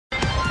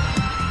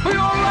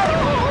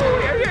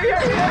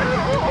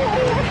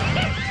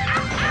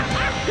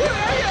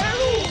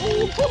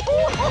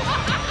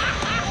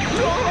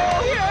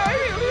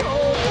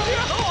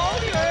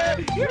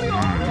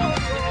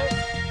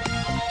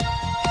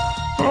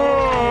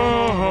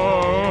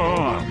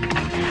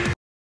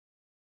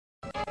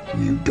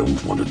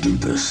don't want to do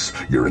this.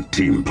 You're a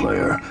team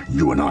player.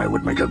 You and I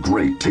would make a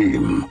great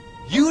team.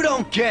 You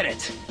don't get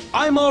it.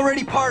 I'm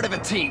already part of a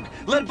team,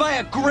 led by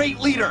a great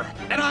leader,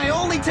 and I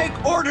only take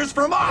orders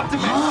from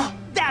Optimus! Huh?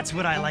 That's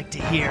what I like to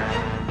hear.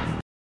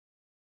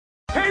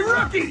 Hey,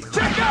 rookie!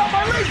 Check out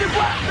my laser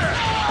blaster!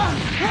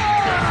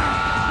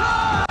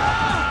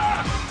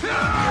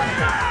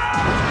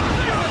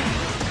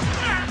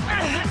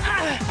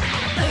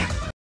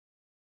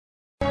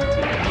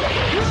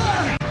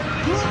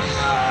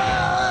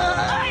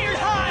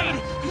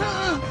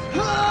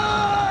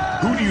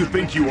 Who do you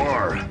think you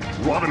are?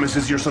 Rodimus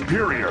is your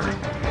superior.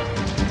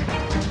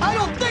 I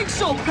don't think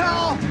so,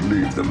 pal!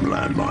 Leave them,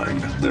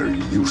 landmine. They're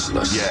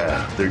useless.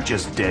 Yeah, they're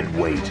just dead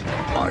weight.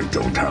 I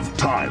don't have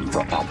time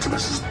for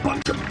Optimus's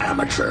bunch of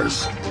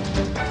amateurs.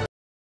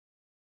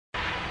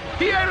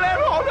 Maybe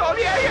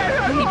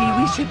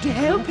we should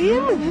help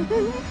him?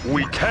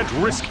 We can't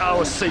risk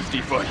our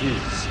safety for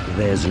his.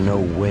 There's no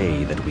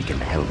way that we can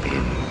help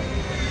him.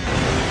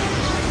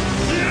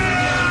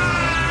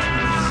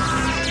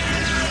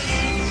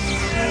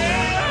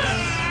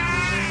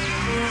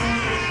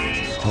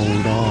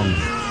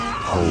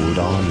 Hold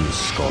on,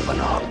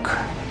 Scorponok.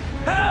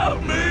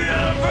 Help me,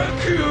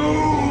 FQ!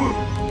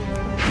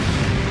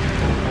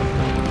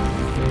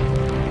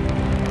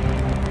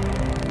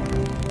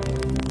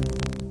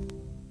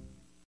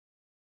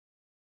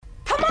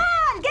 Come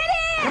on, get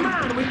in! Come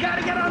on, we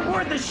gotta get on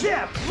board the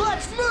ship!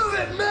 Let's move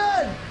it,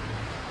 men!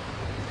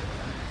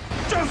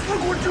 Just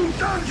look what you've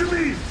done to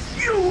me!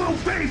 You will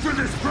pay for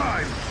this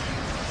crime!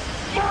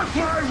 Mark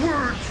my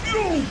words,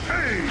 you'll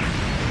pay!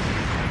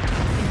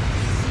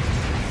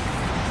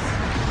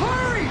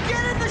 Hurry!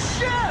 Get in the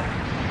ship!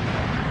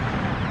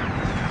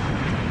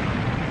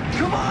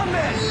 Come on,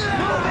 men!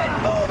 Move it!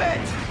 Move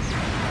it!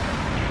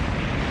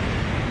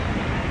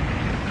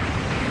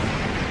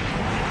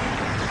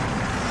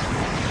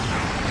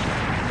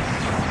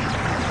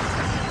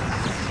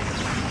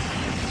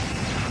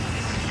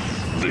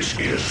 This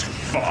is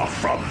far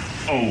from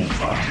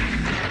over.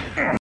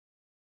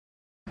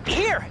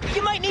 Here,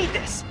 you might need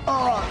this.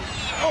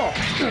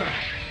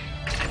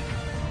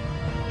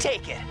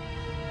 Take it.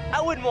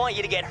 I wouldn't want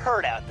you to get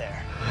hurt out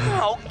there.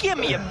 Oh, give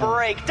me a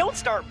break. Don't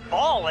start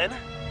bawling.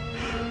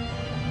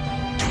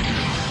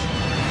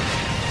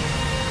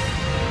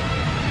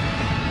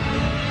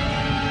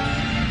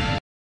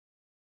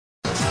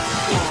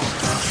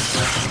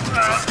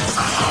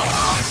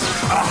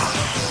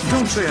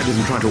 Don't say I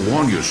didn't try to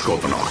warn you,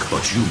 Scorponok,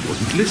 but you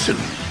wouldn't listen.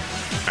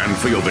 And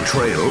for your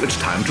betrayal, it's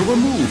time to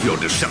remove your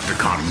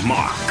Decepticon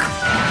mark.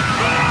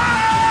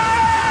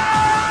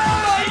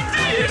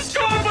 Idea,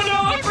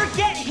 Scorponok!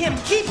 Forget him!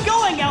 Keep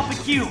going, Alpha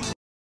Q!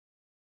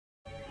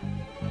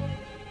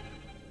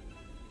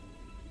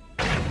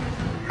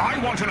 I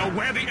want to know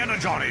where the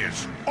Energon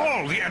is.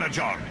 All the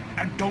Energon.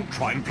 And don't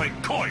try and play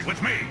coy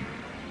with me.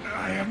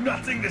 I have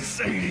nothing to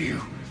say to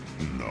you.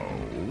 No.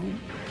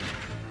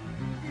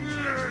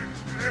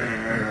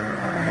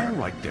 All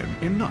right then,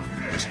 enough,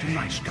 Mr.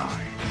 Nice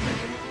Guy.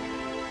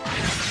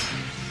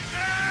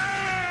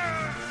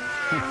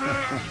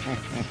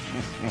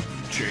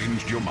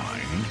 Changed your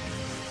mind?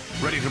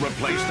 Ready to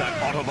replace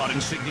that Autobot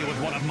insignia with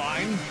one of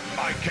mine?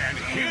 I can't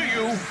hear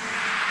you!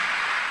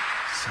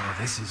 So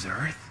this is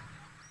Earth?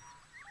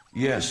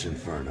 Yes,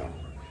 Inferno.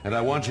 And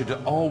I want you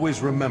to always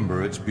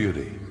remember its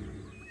beauty.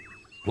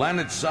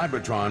 Planet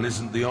Cybertron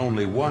isn't the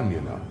only one,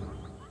 you know.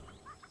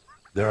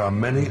 There are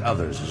many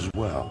others as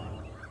well.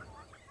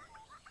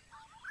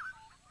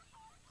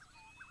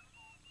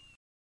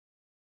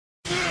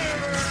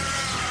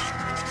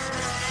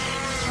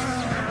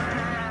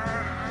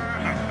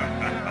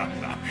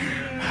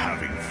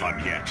 Having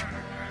fun yet?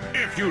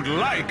 If you'd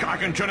like, I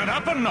can turn it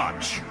up a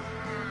notch.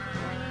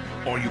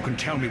 Or you can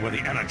tell me where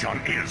the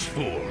Energon is,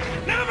 fool.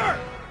 Never!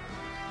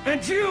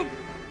 And you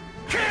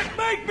can't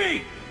make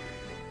me!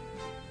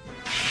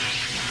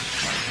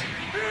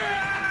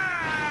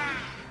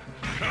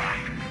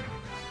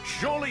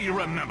 Surely you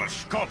remember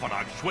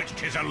Scorponok switched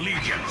his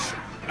allegiance.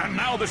 And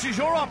now this is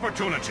your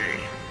opportunity.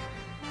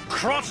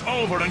 Cross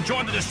over and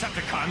join the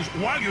Decepticons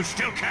while you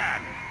still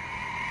can.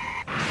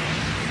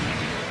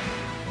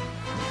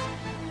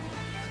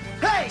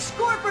 Hey,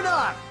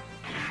 Scorponok!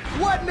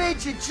 What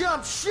made you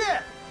jump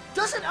ship?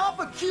 Doesn't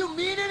Alpha Q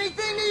mean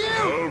anything to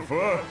you?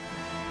 Alpha?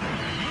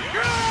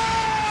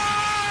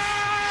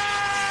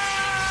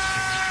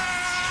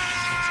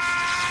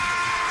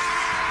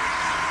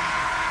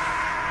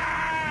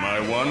 My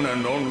one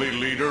and only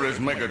leader is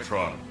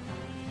Megatron.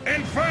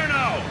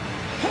 Inferno!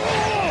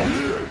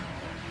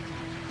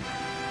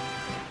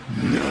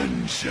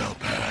 None shall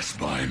pass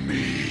by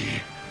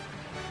me.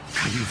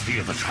 Can you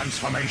feel the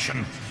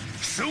transformation?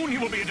 Soon you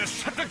will be a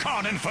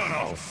Decepticon,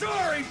 Inferno!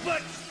 Sorry,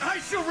 but I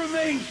shall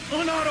remain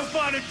an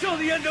Autobot until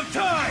the end of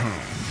time!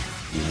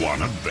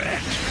 Wanna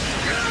bet?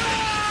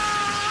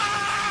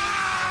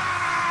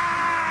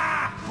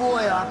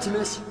 Boy,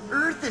 Optimus,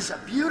 Earth is a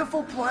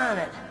beautiful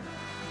planet.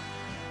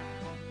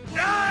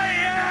 I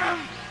am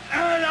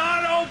an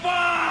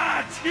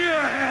Autobot!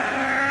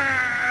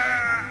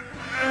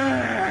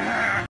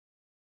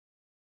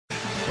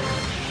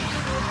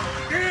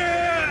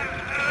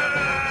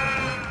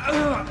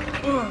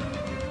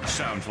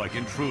 like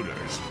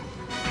intruders.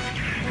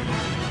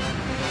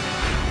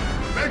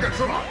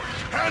 Megatron,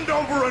 hand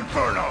over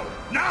Inferno,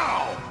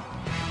 now!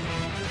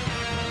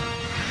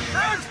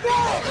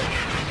 Transform!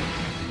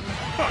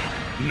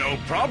 No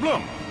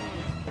problem.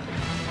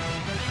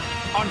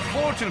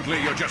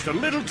 Unfortunately, you're just a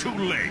little too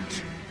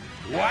late.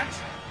 What?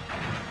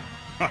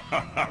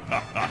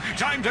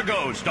 Time to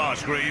go,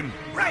 Starscream.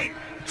 Right!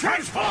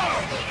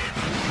 Transform!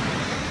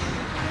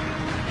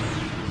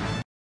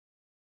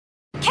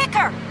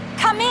 Kicker!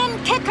 Come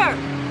in, Kicker!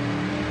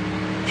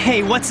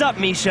 Hey, what's up,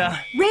 Misha?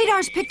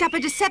 Radar's picked up a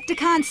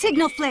Decepticon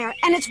signal flare,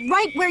 and it's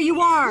right where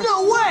you are.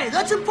 No way!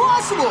 That's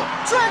impossible!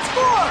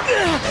 Transform!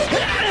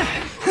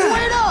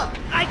 Wait up!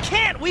 I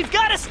can't! We've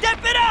got to step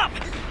it up!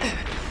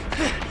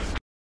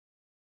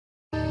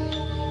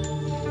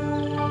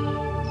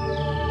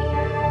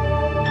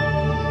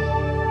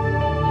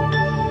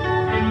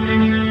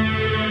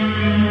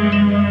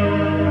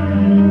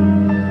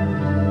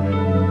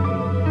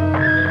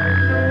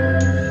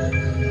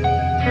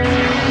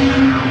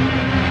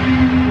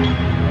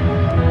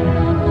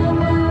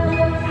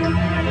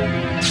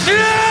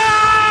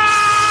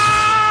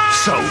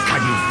 So,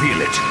 can you feel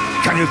it?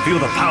 Can you feel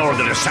the power of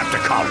the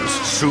Decepticons?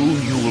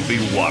 Soon you will be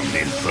one,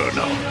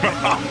 Inferno.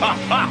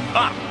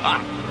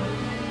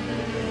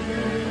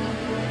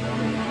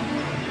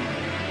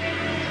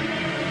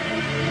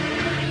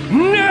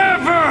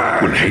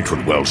 Never! When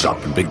hatred wells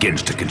up and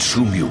begins to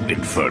consume you,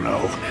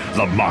 Inferno,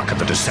 the mark of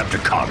the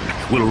Decepticon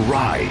will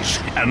rise,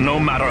 and no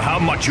matter how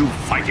much you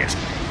fight it,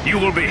 you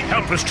will be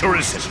helpless to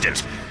resist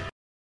it.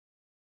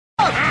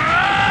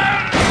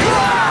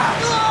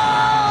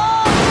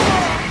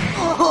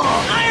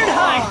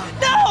 Ironhide!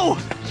 No!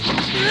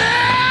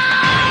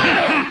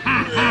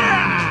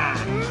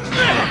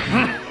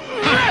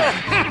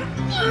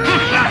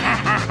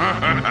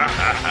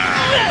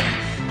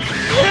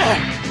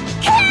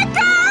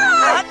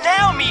 Not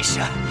now,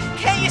 Misha!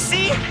 Can't you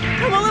see?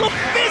 I'm a little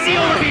busy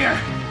over here!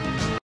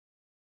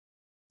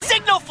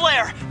 Signal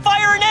flare!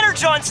 Fire an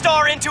Energon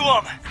star into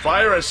him!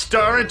 Fire a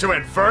star into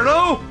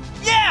Inferno?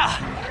 Yeah!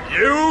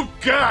 You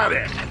got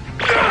it!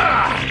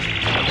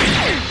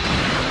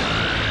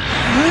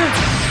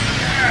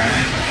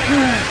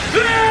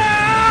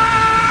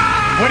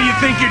 What do you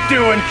think you're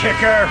doing,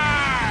 Kicker?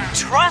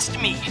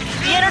 Trust me,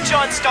 the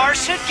Energon star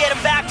should get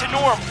him back to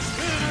normal.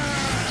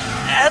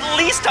 At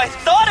least I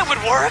thought it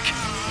would work.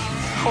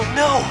 Oh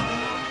no,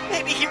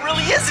 maybe he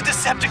really is a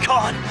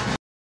Decepticon.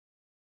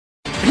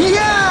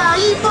 Yeah!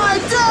 Eat my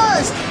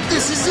dust!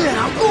 This is it!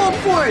 I'm going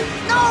for it!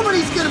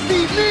 Nobody's gonna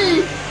beat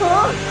me!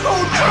 Huh?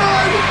 Oh,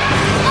 God!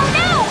 Oh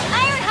no!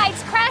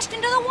 Ironhide's crashed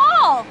into the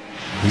wall!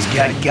 He's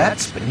got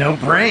guts, but no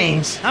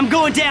brains. I'm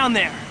going down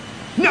there.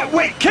 No,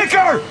 wait,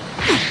 Kicker!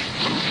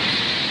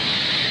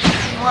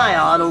 My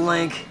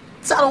auto-link.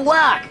 It's out of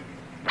whack.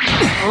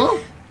 Huh?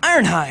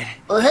 Ironhide,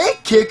 Hey,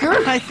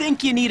 Kicker! I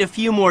think you need a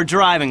few more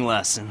driving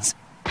lessons.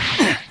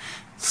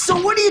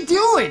 So what are you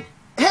doing?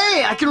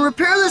 Hey, I can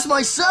repair this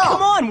myself!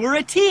 Come on, we're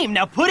a team.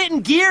 Now put it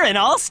in gear and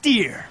I'll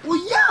steer. Well,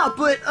 yeah,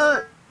 but,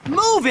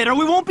 Move it or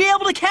we won't be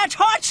able to catch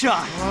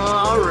Hotshot.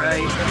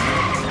 alright.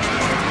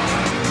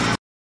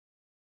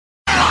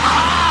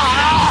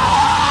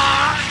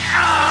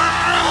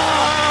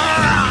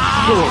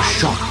 Poor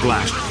Shock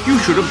Blast. You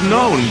should have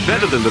known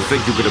better than to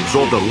think you could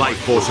absorb the life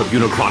force of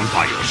Unicron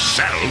by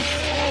yourself.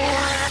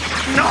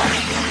 No,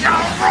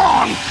 you're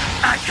wrong.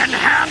 I can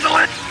handle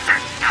it.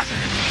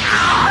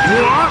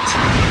 What?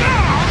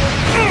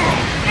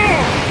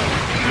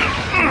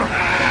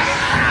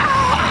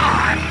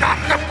 I've got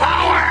the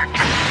power.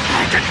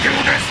 I can do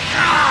this.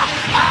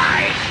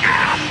 I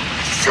am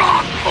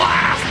Shock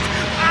Blast.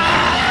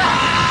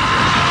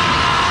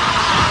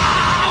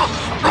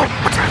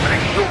 What's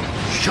happening?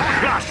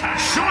 Shock Blast!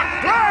 Shock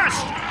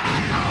Blast!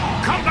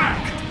 Come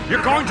back!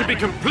 You're going to be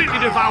completely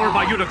devoured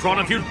by Unicron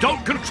if you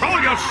don't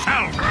control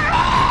yourself!